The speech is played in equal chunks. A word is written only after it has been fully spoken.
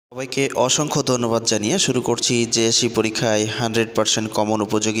সবাইকে অসংখ্য ধন্যবাদ জানিয়ে শুরু করছি জেএসসি পরীক্ষায় 100% কমন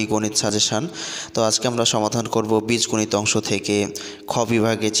উপযোগী গণিত সাজেশান। তো আজকে আমরা সমাধান করব বীজগণিত অংশ থেকে খ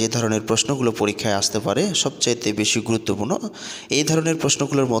বিভাগে যে ধরনের প্রশ্নগুলো পরীক্ষায় আসতে পারে সবচাইতে বেশি গুরুত্বপূর্ণ এই ধরনের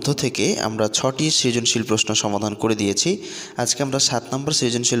প্রশ্নগুলোর মধ্য থেকে আমরা 6টি সৃজনশীল প্রশ্ন সমাধান করে দিয়েছি। আজকে আমরা 7 নম্বর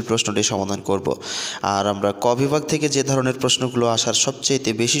সৃজনশীল প্রশ্নটি সমাধান করব। আর আমরা ক বিভাগ থেকে যে ধরনের প্রশ্নগুলো আসার সবচাইতে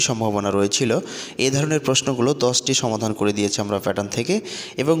বেশি সম্ভাবনা রয়েছিল এই ধরনের প্রশ্নগুলো 10টি সমাধান করে দিয়েছি আমরা প্যাটার্ন থেকে,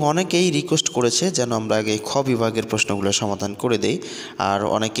 এবং অনেকেই রিকোয়েস্ট করেছে যেন আমরা আগে খ বিভাগের প্রশ্নগুলো সমাধান করে দেই। আর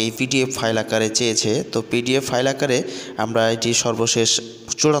অনেকেই পিডিএফ ফাইল আকারে চেয়েছে, তো পিডিএফ ফাইল আকারে আমরা এটি সর্বশেষ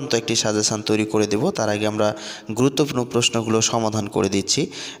চূড়ান্ত একটি সাজেশান তৈরি করে দেব। তার আগে আমরা গুরুত্বপূর্ণ প্রশ্নগুলো সমাধান করে দিচ্ছি,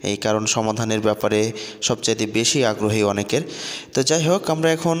 এই কারণ সমাধানের ব্যাপারে সবচাইতে বেশি আগ্রহী অনেকের। তো যাই হোক, আমরা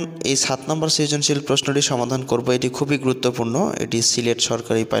এখন এই 7 নম্বর সৃজনশীল প্রশ্নটি সমাধান করব। এটি খুবই গুরুত্বপূর্ণ। এটি সিলেট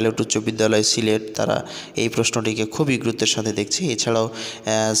সরকারি পাইলট উচ্চ বিদ্যালয় সিলেট, তারা এই প্রশ্নটিকে খুবই গুরুত্বের সাথে দেখছে। এছাড়াও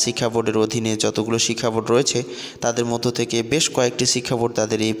শিক্ষা বোর্ডের অধীনে যতগুলো শিক্ষা বোর্ড রয়েছে তাদের মধ্য থেকে বেশ কয়েকটি শিক্ষা বোর্ড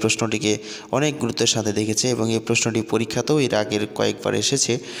তাদের এই প্রশ্নটিকে অনেক গুরুত্বের সাথে দেখেছে, এবং এই প্রশ্নটি পরীক্ষাতেও এর আগের কয়েকবার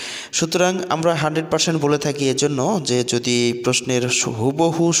এসেছে। সুতরাং আমরা 100% বলে থাকি এজন্য যে যদি প্রশ্নের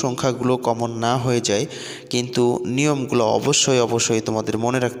হুবহু সংখ্যাগুলো কমন না হয়ে যায়, কিন্তু নিয়মগুলো অবশ্যই তোমাদের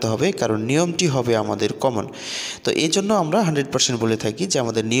মনে রাখতে হবে, কারণ নিয়মটি হবে আমাদের কমন। তো এই জন্য আমরা 100% বলে থাকি যে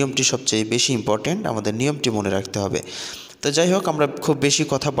আমাদের নিয়মটি সবচেয়ে বেশি ইম্পর্ট্যান্ট, আমাদের নিয়মটি মনে রাখতে হবে। তো যাই হোক, আমরা খুব বেশি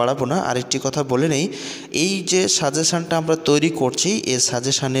কথা বাড়াবো না। আরেকটি কথা বলে নেই, এই যে সাজেশানটা আমরা তৈরি করছি এই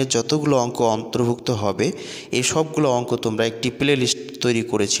সাজেশানের যতগুলো অঙ্ক অন্তর্ভুক্ত হবে এই সবগুলো অঙ্ক তোমরা একটি প্লে লিস্ট তৈরি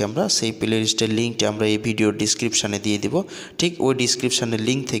করেছি আমরা, সেই প্লে লিস্টের লিঙ্কটি আমরা এই ভিডিওর ডিসক্রিপশানে দিয়ে দেব। ঠিক ওই ডিসক্রিপশানের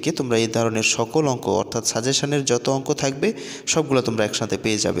লিঙ্ক থেকে তোমরা এই ধরনের সকল অঙ্ক অর্থাৎ সাজেশানের যত অঙ্ক থাকবে সবগুলো তোমরা একসাথে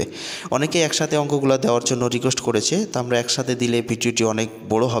পেয়ে যাবে। অনেকে একসাথে অঙ্কগুলো দেওয়ার জন্য রিকোয়েস্ট করেছে, তো আমরা একসাথে দিলে ভিডিওটি অনেক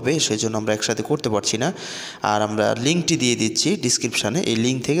বড় হবে, সেই জন্য আমরা একসাথে করতে পারছি না। আর আমরা লিঙ্কটি দিয়ে দিচ্ছি ডিসক্রিপশানে, এই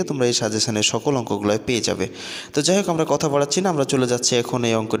লিঙ্ক থেকে তোমরা এই সাজেশানের সকল অঙ্কগুলো পেয়ে যাবে। তো যাই হোক, আমরা কথা বাড়াচ্ছি না, আমরা চলে যাচ্ছি এখন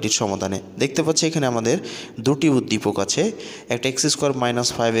এই অঙ্কটির সমাধানে। দেখতে পাচ্ছি এখানে আমাদের দুটি উদ্দীপক আছে, একটা x²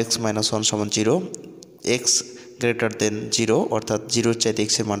 - 5x - 1 = 0, x greater than 0 অর্থাৎ 0-র চাইতে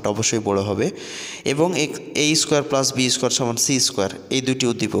এক্সের মানটা অবশ্যই বড় হবে, এবং a² + b² = c², এই দুটি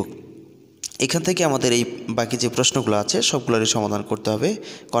উদ্দীপক। এখান থেকে আমাদের এই বাকি যে প্রশ্নগুলো আছে সবগুলোরই সমাধান করতে হবে।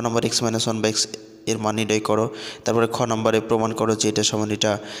 ক নম্বর x - 1/x এর মান নির্ণয় করো, তারপরে খ নম্বরে প্রমাণ করো যে এটা সমান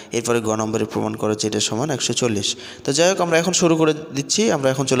এটা, এরপরে গ নম্বরে প্রমাণ করো যে এটা সমান 140। তো যাই হোক, আমরা এখন শুরু করে দিচ্ছি। আমরা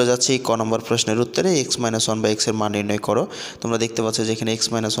এখন চলে যাচ্ছি ক নম্বর প্রশ্নের উত্তরে। x - 1/x এর মান নির্ণয় করো। তোমরা দেখতে পাচ্ছ যে এখানে x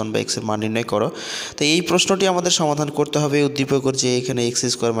 - 1/x এর মান নির্ণয় করো। তো এই প্রশ্নটি আমাদের সমাধান করতে হবে উদ্দীপকের যে এখানে x²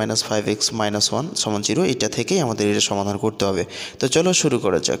 - 5x - 1 = 0, এটা থেকেই আমাদের এটা সমাধান করতে হবে। তো চলো শুরু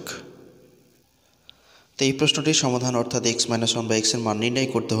করা যাক। তো এই প্রশ্নটির সমাধান অর্থাৎ x - 1/x এর মান নির্ণয়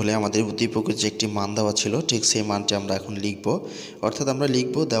করতে হলে আমাদের উদ্দীপকের যে একটি মান দেওয়া ছিল ঠিক সেই মানটি আমরা এখন লিখব। অর্থাৎ আমরা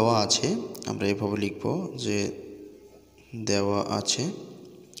লিখব দেওয়া আছে, আমরা এভাবে লিখব যে দেওয়া আছে।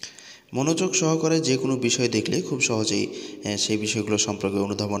 মনোযোগ সহকারে যে কোনো বিষয় দেখলে খুব সহজেই সেই বিষয়গুলো সম্পর্কে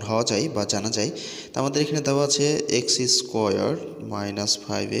অনুধাবন হওয়া যায় বা জানা যায়। তো আমাদের এখানে দেওয়া আছে x² -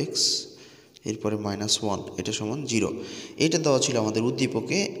 5x এরপরে -1, এটা সমান 0। এটা দেওয়া ছিল আমাদের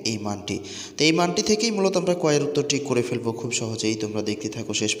উদ্দীপকে এই মানটি। তো এই মানটি থেকেই মূলত আমরা কয়ের উত্তরটি করে ফেলবো খুব সহজেই, তোমরা দেখতে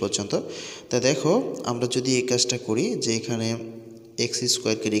থাকো শেষ পর্যন্ত। তো দেখো, আমরা যদি এই কাজটা করি যে এখানে x²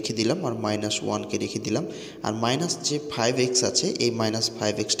 রেখে দিলাম আর -1 রেখে দিলাম, আর মাইনাস যে 5x আছে এই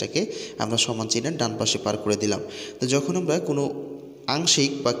 -5xটাকে আমরা সমান চিহ্নের ডান পাশে পার করে দিলাম। তো যখন আমরা কোনো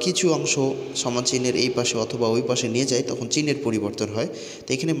আংশিক বা কিছু অংশ সমান চিহ্নের এই পাশে অথবা ওই পাশে নিয়ে যাই তখন চিহ্নের পরিবর্তন হয়। তো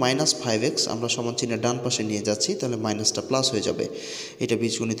এখানে -5x আমরা সমান চিহ্নের ডান পাশে নিয়ে যাচ্ছি, তাহলে মাইনাসটা প্লাস হয়ে যাবে। এটা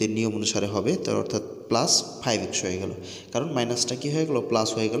বীজগণিতের নিয়ম অনুসারে হবে, তার অর্থাৎ +5x হয়ে গেল, কারণ মাইনাসটা কী হয়ে গেল, প্লাস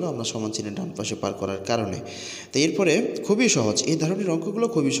হয়ে গেল আমরা সমান চিহ্নের ডান পাশে পার করার কারণে। তো এরপরে খুবই সহজ, এই ধরনের অঙ্কগুলো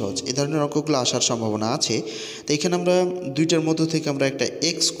খুবই সহজ, এই ধরনের অঙ্কগুলো আসার সম্ভাবনা আছে। তো এখানে আমরা দুইটার মধ্য থেকে আমরা একটা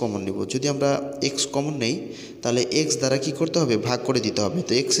x কমন নেব। যদি আমরা x কমন নেই তাহলে x দ্বারা কি করতে হবে, ভাগ করে দিতে হবে।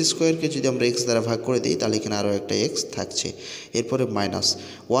 তো x² যদি আমরা x দ্বারা ভাগ করে দিই তাহলে এখানে আরও একটা x থাকছে। এরপরে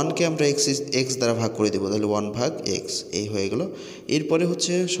 -1 আমরা x দ্বারা ভাগ করে দেবো, তাহলে 1/x এই হয়ে গেল। এরপরে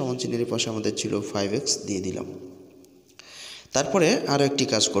হচ্ছে সমান চিহ্নের পাশে আমাদের ছিল 5x দিয়ে দিলাম। তারপরে আরও একটি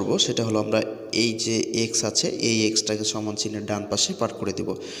কাজ করব, সেটা হলো আমরা এই যে x আছে এই xটাকে সমান চিহ্নের ডান পাশে পার করে দেব।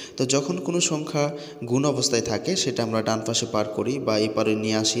 তো যখন কোনো সংখ্যা গুণ অবস্থায় থাকে সেটা আমরা ডান পাশে পার করি বা এই পারে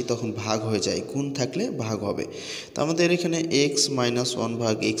নিয়ে আসি, তখন ভাগ হয়ে যায়, গুণ থাকলে ভাগ হবে। তো আমাদের এখানে x -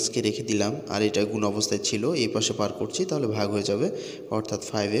 1/x রেখে দিলাম, আর এটা গুণ অবস্থায় ছিল, এই পাশে পার করছি, তাহলে ভাগ হয়ে যাবে, অর্থাৎ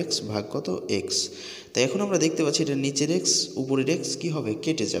 5x ভাগ কত, x। তো এখন আমরা দেখতে পাচ্ছি এটা নিচের এক্স উপরের এক্স কী হবে,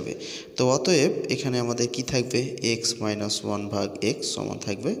 কেটে যাবে। তো অতএব এখানে আমাদের কি থাকবে, এক্স মাইনাস ওয়ান ভাগ এক্স সমান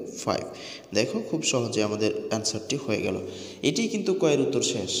থাকবে 5। দেখো খুব সহজে আমাদের অ্যান্সারটি হয়ে গেল। এটি কিন্তু কয়ের উত্তর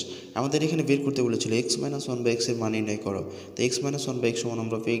শেষ। আমাদের এখানে বের করতে বলেছিল এক্স মাইনাস ওয়ান বাই এক্সের মান নির্ণয় করো। তো x minus one by x সমান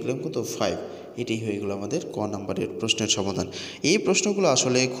আমরা পেয়ে গেলাম কত, 5। এটাই হয়ে গেলো আমাদের ক নাম্বারের প্রশ্নের সমাধান। এই প্রশ্নগুলো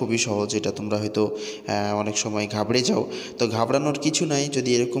আসলে খুবই সহজ, এটা তোমরা হয়তো অনেক সময় ঘাবড়ে যাও। তো ঘাবড়ানোর কিছু নাই, যদি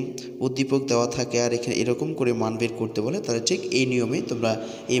এরকম উদ্দীপক দেওয়া থাকে আর এখানে এরকম করে মান বের করতে বলে তাহলে ঠিক এই নিয়মে তোমরা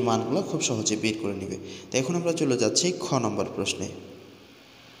এই মানগুলো খুব সহজে বের করে নেবে। তো এখন আমরা চলে যাচ্ছি খ নম্বর প্রশ্নে।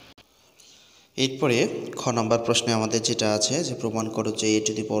 এরপরে খ নম্বর প্রশ্নে আমাদের যেটা আছে যে প্রমাণ করো যে a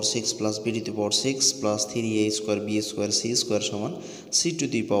to the power 6 plus b to the power 6 plus 3a square b square c square সমান c টু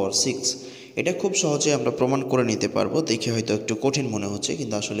দি পাওয়ার 6। এটা খুব সহজে আমরা প্রমাণ করে নিতে পারবো। দেখে হয়তো একটু কঠিন মনে হচ্ছে,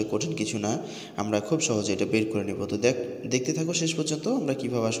 কিন্তু আসলে কঠিন কিছু না, আমরা খুব সহজে এটা বের করে নেব। তো দেখতে থাকো শেষ পর্যন্ত আমরা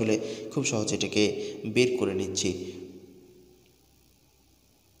কীভাবে আসলে খুব সহজে এটাকে বের করে নিচ্ছি।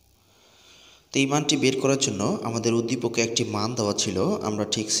 তো এই মানটি বের করার জন্য আমাদের উদ্দীপকে একটি মান দেওয়া ছিল, আমরা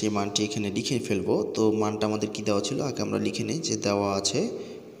ঠিক সেই মানটি এখানে লিখে ফেলবো। তো মানটা আমাদের কি দেওয়া ছিল আগে আমরা লিখে নিই, যে দেওয়া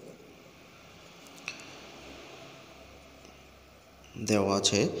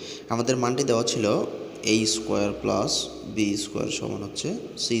আছে আমাদের মানটি দেওয়া ছিল a square plus B square সমান হচ্ছে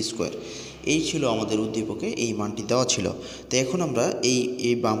সি স্কোয়ার। এই ছিল আমাদের উদ্দীপকে এই মানটি দেওয়া ছিল। তো এখন আমরা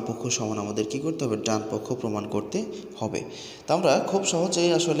এই বাম পক্ষ সমান আমাদের কি করতে হবে, ডান পক্ষ প্রমাণ করতে হবে। তো আমরা খুব সহজেই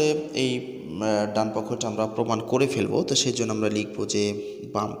আসলে এই ডান পক্ষটা আমরা প্রমাণ করে ফেলবো। তো সেই জন্য আমরা লিখবো যে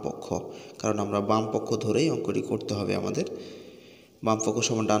বাম পক্ষ, কারণ আমরা বাম পক্ষ ধরেই অঙ্কটি করতে হবে আমাদের। বাম পক্ষ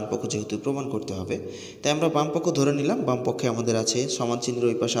সমান ডান পক্ষ যেহেতু প্রমাণ করতে হবে, তাই আমরা বাম পক্ষ ধরে নিলাম। বাম পক্ষে আমাদের আছে সমান চিহ্নের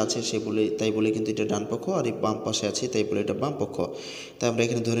ওই পাশে আছে তাই বলে কিন্তু এটা ডান পক্ষ, আর এই বাম পাশে আছে তাই বলে এটা বাম পক্ষ। তাই আমরা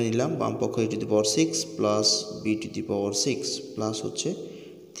এখানে ধরে নিলাম বাম পক্ষ a to the power 6 plus b to the power 6 plus হচ্ছে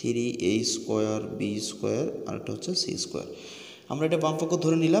 3a স্কোয়ার b স্কোয়ার আর একটা হচ্ছে c স্কোয়ার। আমরা এটা বাম পক্ষ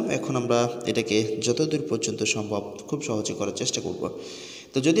ধরে নিলাম। এখন আমরা এটাকে যতদূর পর্যন্ত সম্ভব খুব সহজে করার চেষ্টা করব।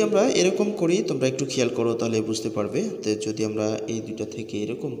 তো যদি আমরা এরকম করি, তোমরা একটু খেয়াল করো তাহলে বুঝতে পারবে। তো যদি আমরা এই দুইটা থেকে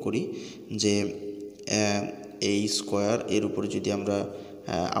এরকম করি যে এই স্কোয়ার এর উপরে যদি আমরা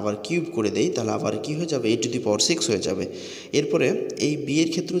আবার কিউব করে দেই, তাহলে আবার কি হয়ে যাবে, a টু দি পাওয়ার 6 হয়ে যাবে। এরপরে এই বি এর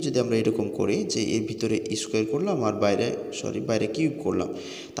ক্ষেত্রেও যদি আমরা এরকম করি যে এর ভিতরে স্কোয়ার করলাম আর বাইরে কিউব করলাম,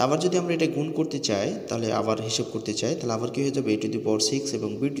 তা আবার যদি আমরা এটা গুণ করতে চাই, তাহলে আবার হিসাব করতে চাই, তাহলে আবার কি হয়ে যাবে, a টু দি পাওয়ার 6 এবং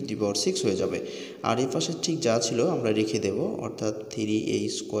b টু দি পাওয়ার 6 হয়ে যাবে। আর এই পাশে ঠিক যা ছিল আমরা রেখে দেব, অর্থাৎ 3a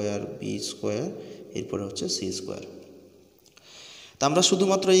স্কোয়ার b স্কোয়ার এরপরে হচ্ছে c স্কোয়ার। তা আমরা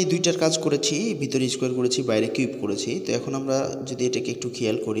শুধুমাত্র এই দুইটার কাজ করেছি, ভিতরে স্কোয়ার করেছি বাইরে কিউব করেছি। তো এখন আমরা যদি এটাকে একটু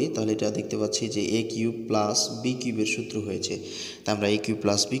খেয়াল করি তাহলে এটা দেখতে পাচ্ছি যে a কিউব প্লাস বি কিউবের সূত্র হয়েছে। তা আমরা a কিউব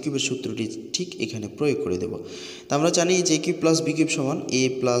প্লাস বি কিউবের সূত্রটি ঠিক এখানে প্রয়োগ করে দেব। তা আমরা জানি যে a cube plus B cube সমান a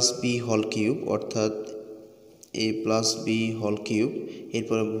plus B whole cube, অর্থাৎ a plus B whole cube,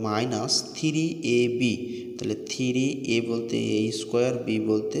 এরপরে মাইনাস 3ab, তাহলে 3a বলতে a স্কোয়ার, b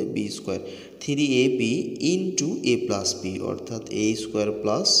বলতে b square, 3ab into a plus B, অর্থাৎ a স্কোয়ার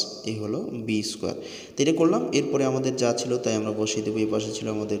প্লাস এ হলো b square. তো এটা করলাম। এরপরে আমাদের যা ছিল তাই আমরা বসিয়ে দেবো। এই পাশে ছিল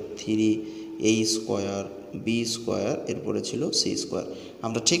আমাদের 3a স্কোয়ার b স্কোয়ার, এরপরে ছিল c স্কোয়ার।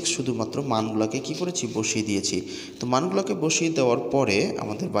 আমরা ঠিক শুধুমাত্র মানগুলোকে কি করেছি, বসিয়ে দিয়েছি। তো মানগুলোকে বসিয়ে দেওয়ার পরে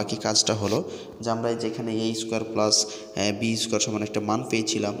আমাদের বাকি কাজটা হলো যে আমরা যেখানে a square plus b square সমান একটা মান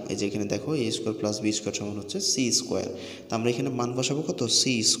পেয়েছিলাম, এই যে এখানে দেখো a square plus b square সমান হচ্ছে c স্কোয়ার। তো আমরা এখানে মান বসাবো কত, c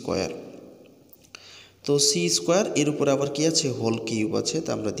স্কোয়ার। তো c স্কোয়ার এর উপরে আবার কি আছে, হোল কিউব আছে, তা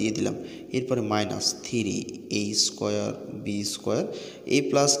আমরা দিয়ে দিলাম। এরপরে minus 3a square b square,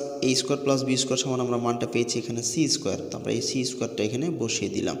 a square plus b square সমান আমরা মানটা পেয়েছি এখানে c স্কোয়ার। তো আমরা এই c স্কোয়ারটা এখানে বসিয়ে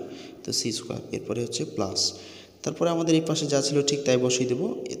দিলাম। তো c স্কোয়ার এরপরে হচ্ছে প্লাস, তারপরে আমাদের এই পাশে যা ছিল ঠিক তাই বসিয়ে দেবো,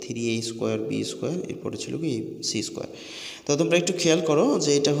 3a স্কোয়ার b স্কোয়ার, এরপরে ছিল কি c স্কোয়ার। তো তোমরা একটু খেয়াল করো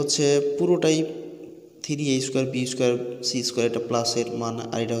যে এটা হচ্ছে পুরোটাই 3a square B square C square, এটা প্লাসের মান,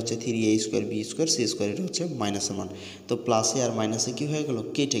 আর এটা হচ্ছে 3a square B square C square, এটা হচ্ছে মাইনাসের মান। তো প্লাসে আর মাইনাসে কি হয়ে গেল,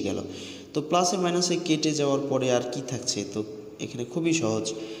 কেটে গেল। তো প্লাসে মাইনাসে কেটে যাওয়ার পরে আর কি থাকছে, তো এখানে খুবই সহজ।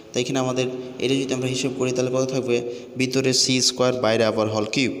 তো এখানে আমাদের এটা যদি আমরা হিসেব করি তাহলে কত থাকবে, ভিতরে সি স্কোয়ার বাইরে আবার হল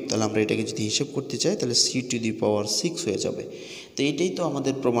কিউব, তাহলে আমরা এটাকে যদি হিসেব করতে চাই তাহলে সি টু দি পাওয়ার 6 হয়ে যাবে। তো এটাই তো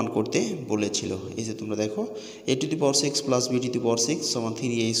আমাদের প্রমাণ করতে বলেছিল। এই যে তোমরা দেখো a to the power 6 plus b to the পাওয়ার 6 সমান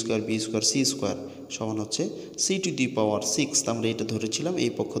 3a square B square C square সমান হচ্ছে সি টু দি পাওয়ার 6। তো আমরা এটা ধরেছিলাম,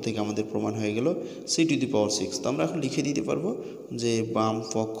 এই পক্ষ থেকে আমাদের প্রমাণ হয়ে গেল সি টু দি পাওয়ার 6। তো আমরা এখন লিখে দিতে পারবো যে বাম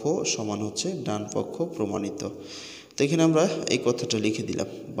পক্ষ সমান হচ্ছে ডান পক্ষ প্রমাণিত। তো এখানে আমরা এই কথাটা লিখে দিলাম,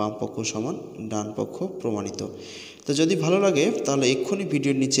 বাম পক্ষ সমান ডান পক্ষ প্রমাণিত। তো যদি ভালো লাগে তাহলে এক্ষুনি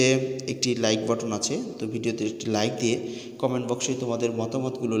ভিডিওর নিচে একটি লাইক বাটন আছে, তো ভিডিওতে একটি লাইক দিয়ে কমেন্ট বক্সে তোমাদের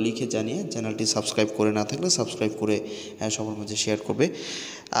মতামতগুলো লিখে জানিয়ে চ্যানেলটি সাবস্ক্রাইব করে না থাকলে সাবস্ক্রাইব করে সবার মাঝে শেয়ার করবে।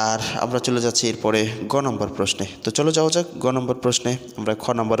 আর আমরা চলে যাচ্ছি এরপরে গ নম্বর প্রশ্নে। তো চলো যাওয়া যাক গ নম্বর প্রশ্নে। আমরা খ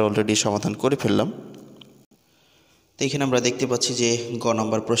নম্বর অলরেডি সমাধান করে ফেললাম। তো এখানে আমরা দেখতে পাচ্ছি যে গ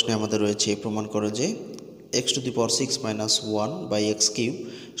নম্বর প্রশ্নে আমাদের রয়েছে প্রমাণ করো যে x⁻6 - 1/x³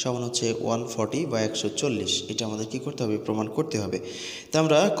 সমান হচ্ছে 140 বা 140। এটা আমাদের কি করতে হবে, প্রমাণ করতে হবে। তো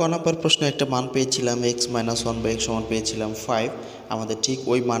আমরা ক নম্বর প্রশ্নে একটা মান পেয়েছিলাম x - 1/x সমান পেয়েছিলাম 5। আমাদের ঠিক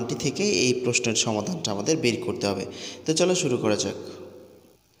ওই মানটি থেকে এই প্রশ্নের সমাধানটা আমাদের বের করতে হবে। তো চলো শুরু করা যাক।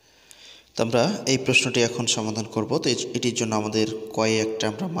 তো আমরা এই প্রশ্নটি এখন সমাধান করব। তো এটির জন্য আমাদের কয়ে একটা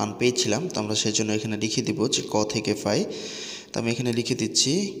আমরা মান পেয়েছিলাম, তো আমরা সেজন্য এখানে লিখে দিব যে ক থেকে পাই। তো আমি এখানে লিখে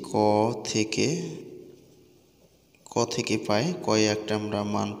দিচ্ছি ক থেকে পাই। কয়ে একটা আমরা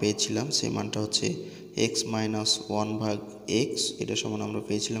মান পেয়েছিলাম, সেই মানটা হচ্ছে x - 1/x, এটা সমান আমরা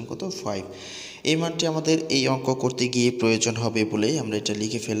পেয়েছিলাম কত, 5। এই মানটি আমাদের এই অঙ্ক করতে গিয়ে প্রয়োজন হবে বলেই আমরা এটা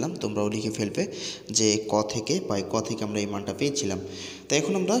লিখে ফেললাম। তোমরাও লিখে ফেলবে যে ক থেকে পাই, ক থেকে আমরা এই মানটা পেয়েছিলাম। তো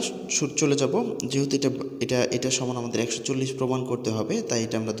এখন আমরা চলে যাব, যেহেতু এটা সমান আমাদের 140 প্রমাণ করতে হবে, তাই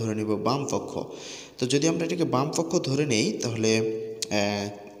এটা আমরা ধরে নেব বাম পক্ষ। তো যদি আমরা এটাকে বাম পক্ষ ধরে নেই তাহলে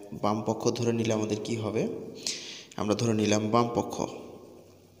বাম পক্ষ ধরে নিলে আমাদের কি হবে, আমরা ধরে নিলাম বাম পক্ষ।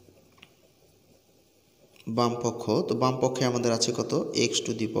 তো বাম পক্ষে আমাদের আছে কত,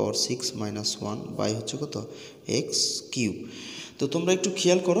 x⁻6 - 1 বাই হচ্ছে কত, x³। তো তোমরা একটু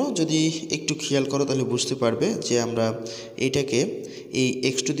খেয়াল করো, যদি একটু খেয়াল করো তাহলে বুঝতে পারবে যে আমরা এটাকে এই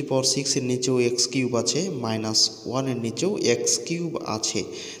x⁻6 এর নিচেও x³ আছে, -1 এর নিচেও x³ আছে।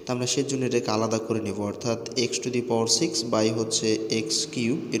 তো আমরা সেজন্য এটাকে আলাদা করে নেব, অর্থাৎ x⁻6 বাই হচ্ছে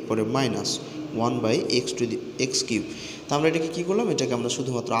x³, এরপরে -1/x³। তো আমরা এটাকে কী করলাম, এটাকে আমরা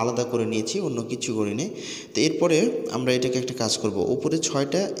শুধুমাত্র আলাদা করে নিয়েছি, অন্য কিছু করিনি। তো এরপরে আমরা এটাকে একটা কাজ করব, উপরে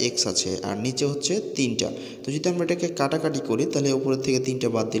 6টা x আছে আর নিচে হচ্ছে 3টা। তো যদি আমরা এটাকে কাটাকাটি করি তাহলে উপরের থেকে 3টা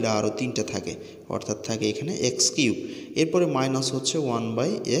বাদ দিলে আরও 3টা থাকে, অর্থাৎ থাকে এখানে x³। এরপরে মাইনাস হচ্ছে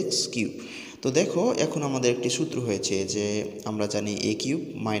 1/x³। তো দেখো এখন আমাদের একটি সূত্র হয়েছে যে আমরা জানি a³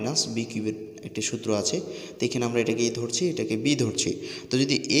 - b³ একটি সূত্র আছে। তো এখানে আমরা এটাকে a ধরছি, এটাকে b ধরছি। তো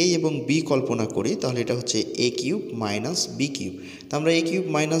যদি a এবং b কল্পনা করি তাহলে এটা হচ্ছে a³ - b³। তো আমরা a³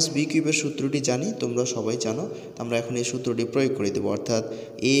 - b³ এর সূত্রটি জানি, তোমরা সবাই জানো। তো আমরা এখন এই সূত্রটি প্রয়োগ করে দেবো, অর্থাৎ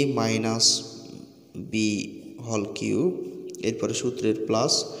a - b³, এরপরে সূত্রের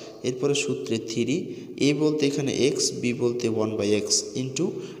প্লাস, এরপরে সূত্রে 3, a বলতে এখানে x, b বলতে 1/x ইন্টু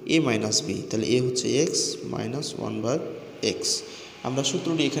a - b, তাহলে a হচ্ছে x - 1/x। আমরা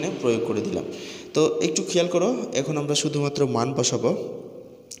সূত্রটি এখানে প্রয়োগ করে দিলাম। তো একটু খেয়াল করো, এখন আমরা শুধুমাত্র মান বসাবো।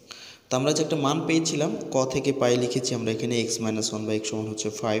 তো আমরা যে একটা মান পেয়েছিলাম ক থেকে পাই লিখেছি আমরা এখানে x - 1/x সমান হচ্ছে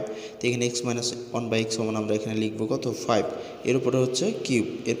 5। তো এখানে x - 1/x সমান আমরা এখানে লিখবো কত, 5। এর উপরে হচ্ছে কিউব,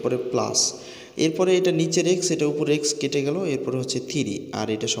 এরপরে প্লাস, এরপরে এটা নিচের x, এটা উপরে x কেটে গেল, এরপরে হচ্ছে 3, আর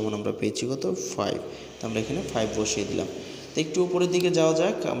এটা সমান আমরা পেয়েছি কত, 5। তো আমরা এখানে 5 বসিয়ে দিলাম। তো একটু উপরের দিকে যাওয়া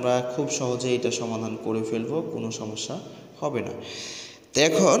যাক, আমরা খুব সহজে এটা সমাধান করে ফেলবো, কোনো সমস্যা হবে না। তো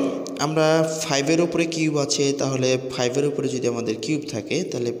এখন আমরা 5-এর উপরে কিউব আছে, তাহলে 5-এর উপরে যদি আমাদের কিউব থাকে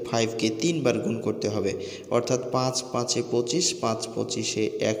তাহলে 5কে 3 বার গুণ করতে হবে, অর্থাৎ 5 × 5 = 25, 5 × 25 =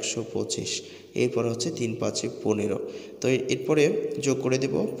 125, এরপর হচ্ছে 3 × 5 = 15। তো এরপরে যোগ করে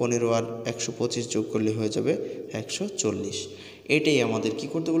দেব, 15 আর 125 যোগ করলে হয়ে যাবে 140। এটাই আমাদের কি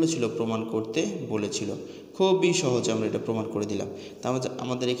করতে বলেছিল, প্রমাণ করতে বলেছিল। খুবই সহজে আমরা এটা প্রমাণ করে দিলাম। তা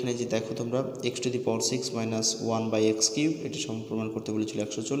আমাদের এখানে যে দেখো তোমরা x⁻6 - 1/x³, এটা সমান প্রমাণ করতে বলেছিল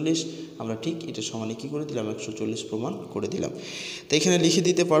 140। আমরা ঠিক এটা সমানে কি করে দিলাম, 140 প্রমাণ করে দিলাম। তো এখানে লিখে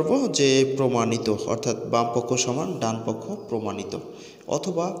দিতে পারবো যে প্রমাণিত, অর্থাৎ বাম পক্ষ সমান ডান পক্ষ প্রমাণিত।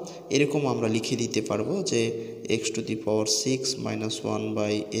 অথবা এরকম আমরা লিখে দিতে পারবো যে x⁻6 -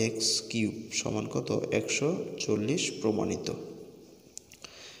 1/x³ সমান কত, 140 প্রমাণিত।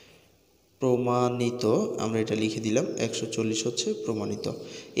 আমরা এটা লিখে দিলাম, 140 হচ্ছে প্রমাণিত।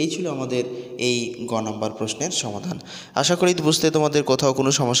 এই ছিল আমাদের এই গ নাম্বার প্রশ্নের সমাধান। আশা করি বুঝতে তোমাদের কোথাও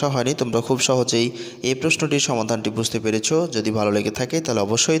কোনো সমস্যা হয়নি, তোমরা খুব সহজেই এই প্রশ্নটির সমাধানটি বুঝতে পেরেছো। যদি ভালো লেগে থাকে তাহলে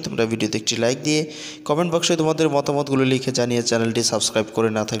অবশ্যই তোমরা ভিডিওতে একটি লাইক দিয়ে কমেন্ট বক্সে তোমাদের মতামতগুলো লিখে জানিয়ে চ্যানেলটি সাবস্ক্রাইব করে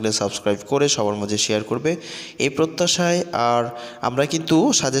না থাকলে সাবস্ক্রাইব করে সবার মাঝে শেয়ার করবে এই প্রত্যাশায়। আর আমরা কিন্তু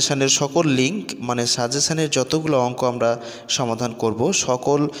সাজেশানের সকল লিঙ্ক, মানে সাজেশানের যতগুলো অঙ্ক আমরা সমাধান করব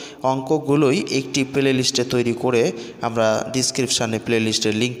সকল অঙ্কগুলোই একটি প্লে লিস্টে তৈরি করে আমরা ডিসক্রিপশানে প্লে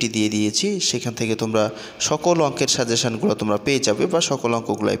লিস্টের লিঙ্কটি দিয়ে দিয়েছি, সেখান থেকে তোমরা সকল অঙ্কের সাজেশানগুলো তোমরা পেয়ে যাবে বা সকল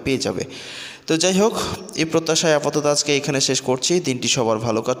অঙ্কগুলোই পেয়ে যাবে। তো যাই হোক, এই প্রত্যাশায় আপাতত আজকে এখানে শেষ করছি। দিনটি সবার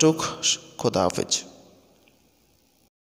ভালো কাটুক। খোদা হাফেজ।